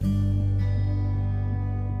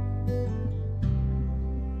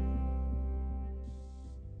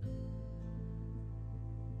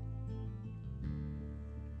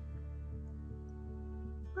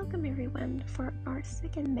Welcome everyone for our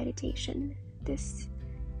second meditation. This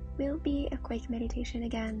will be a quick meditation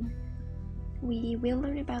again. We will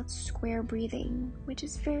learn about square breathing, which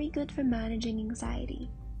is very good for managing anxiety.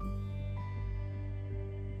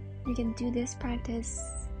 You can do this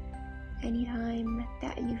practice anytime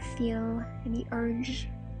that you feel any urge.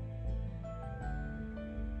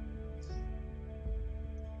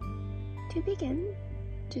 To begin,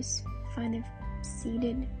 just find a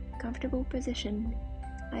seated, comfortable position.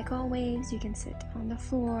 Like always, you can sit on the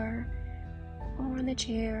floor, or on a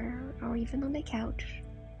chair, or even on the couch.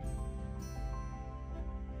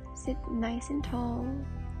 Sit nice and tall,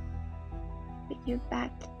 with your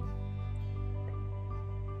back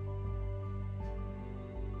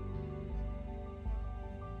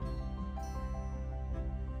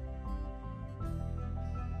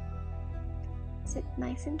Sit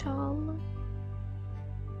nice and tall,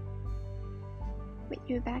 with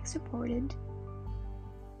your back supported.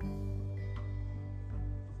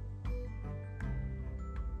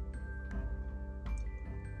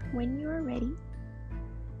 When you are ready,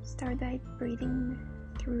 start by breathing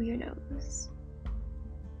through your nose.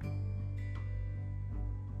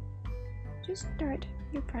 Just start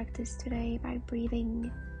your practice today by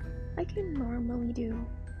breathing like you normally do.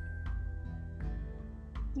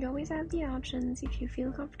 You always have the options, if you feel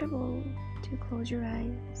comfortable, to close your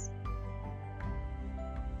eyes.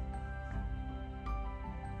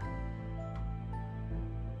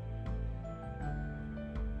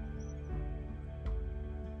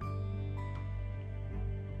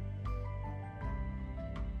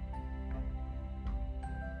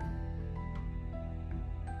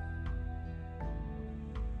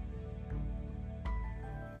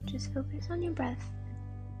 Just focus on your breath.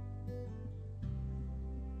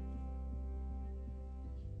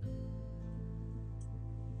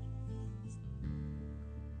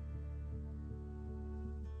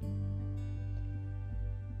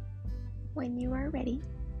 When you are ready,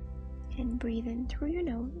 and breathe in through your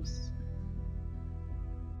nose.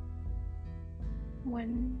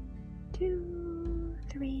 1, 2,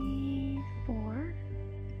 3, 4.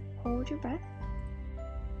 Hold your breath.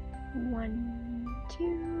 1,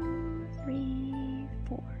 2, 3,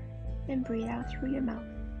 4. And breathe out through your mouth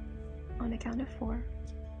on a count of 4.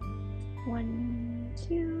 1,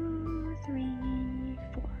 2, 3,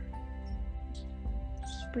 4.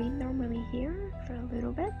 Just breathe normally here for a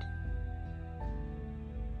little bit.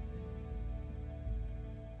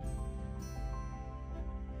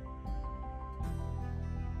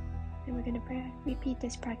 And we're going to repeat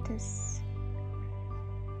this practice.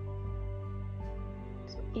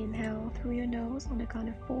 So inhale through your nose on the count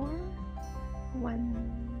of 4.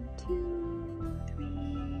 1, 2,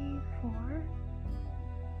 3, 4.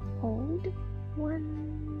 Hold.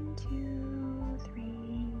 1, 2,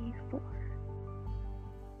 3, 4.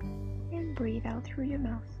 And breathe out through your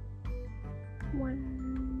mouth.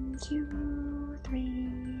 1, 2, 3,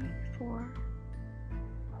 4.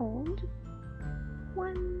 Hold.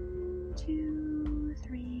 1, 2,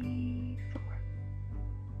 3, 4.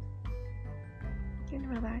 And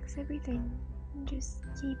relax everything. And just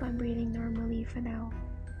keep on breathing normally for now.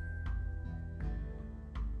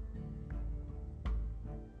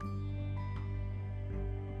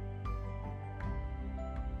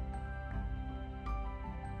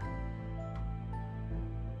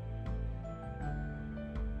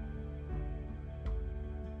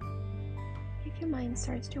 If your mind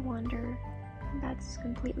starts to wander, that's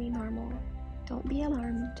completely normal. Don't be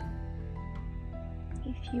alarmed.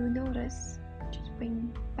 If you notice, just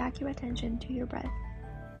bring back your attention to your breath.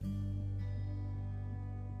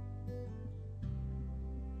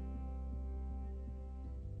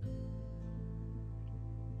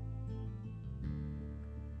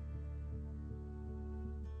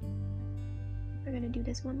 We're going to do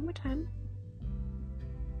this one more time.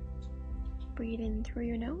 Breathe in through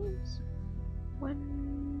your nose.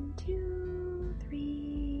 1, 2,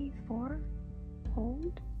 3, 4.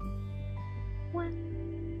 Hold.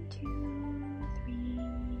 1, 2, 3,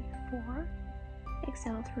 4.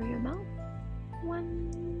 Exhale through your mouth.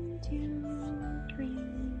 1, 2, 3,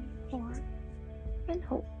 4. And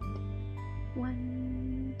hold.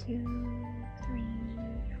 1, 2, 3,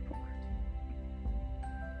 4.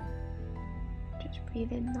 Just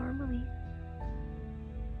breathe in normally.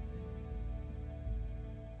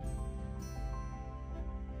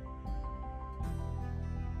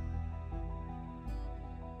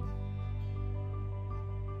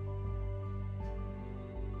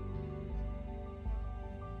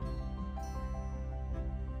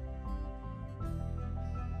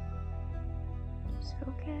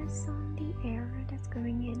 Focus on the air that's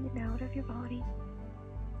going in and out of your body.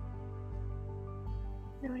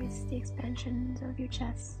 Notice the expansions of your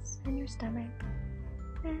chest and your stomach,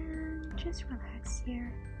 and just relax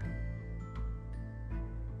here.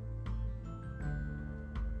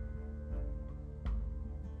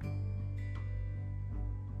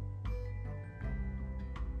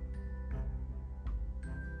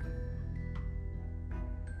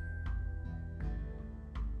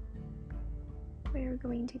 We're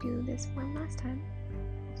going to do this one last time.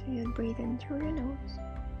 So you breathe in through your nose.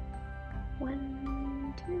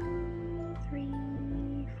 1, 2,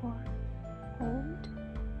 3, 4. Hold.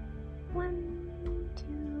 1,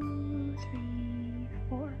 2, 3,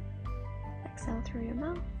 4. Exhale through your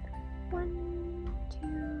mouth. 1, 2,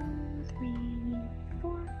 3,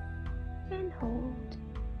 4. And hold.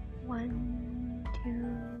 1,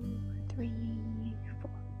 2, 3,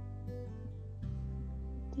 4.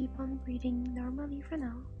 Keep on breathing normally for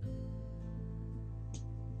now.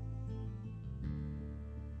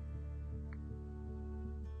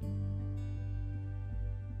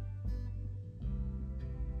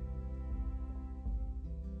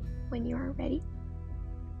 When you are ready,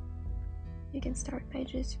 you can start by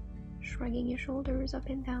just shrugging your shoulders up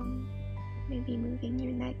and down, maybe moving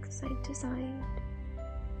your neck side to side.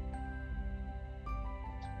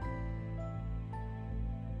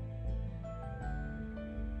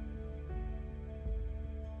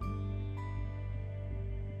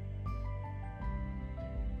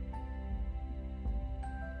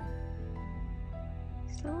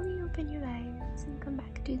 Slowly open your eyes and come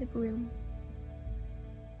back to the room.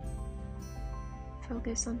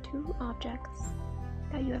 Focus on 2 objects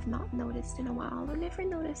that you have not noticed in a while or never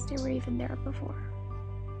noticed they were even there before.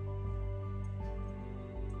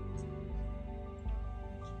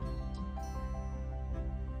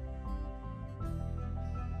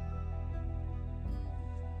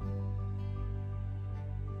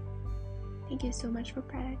 Thank you so much for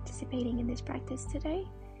participating in this practice today.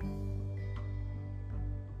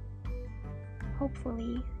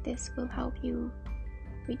 Hopefully, this will help you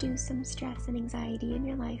reduce some stress and anxiety in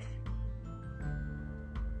your life.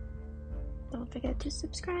 Don't forget to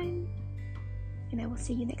subscribe, and I will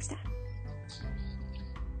see you next time.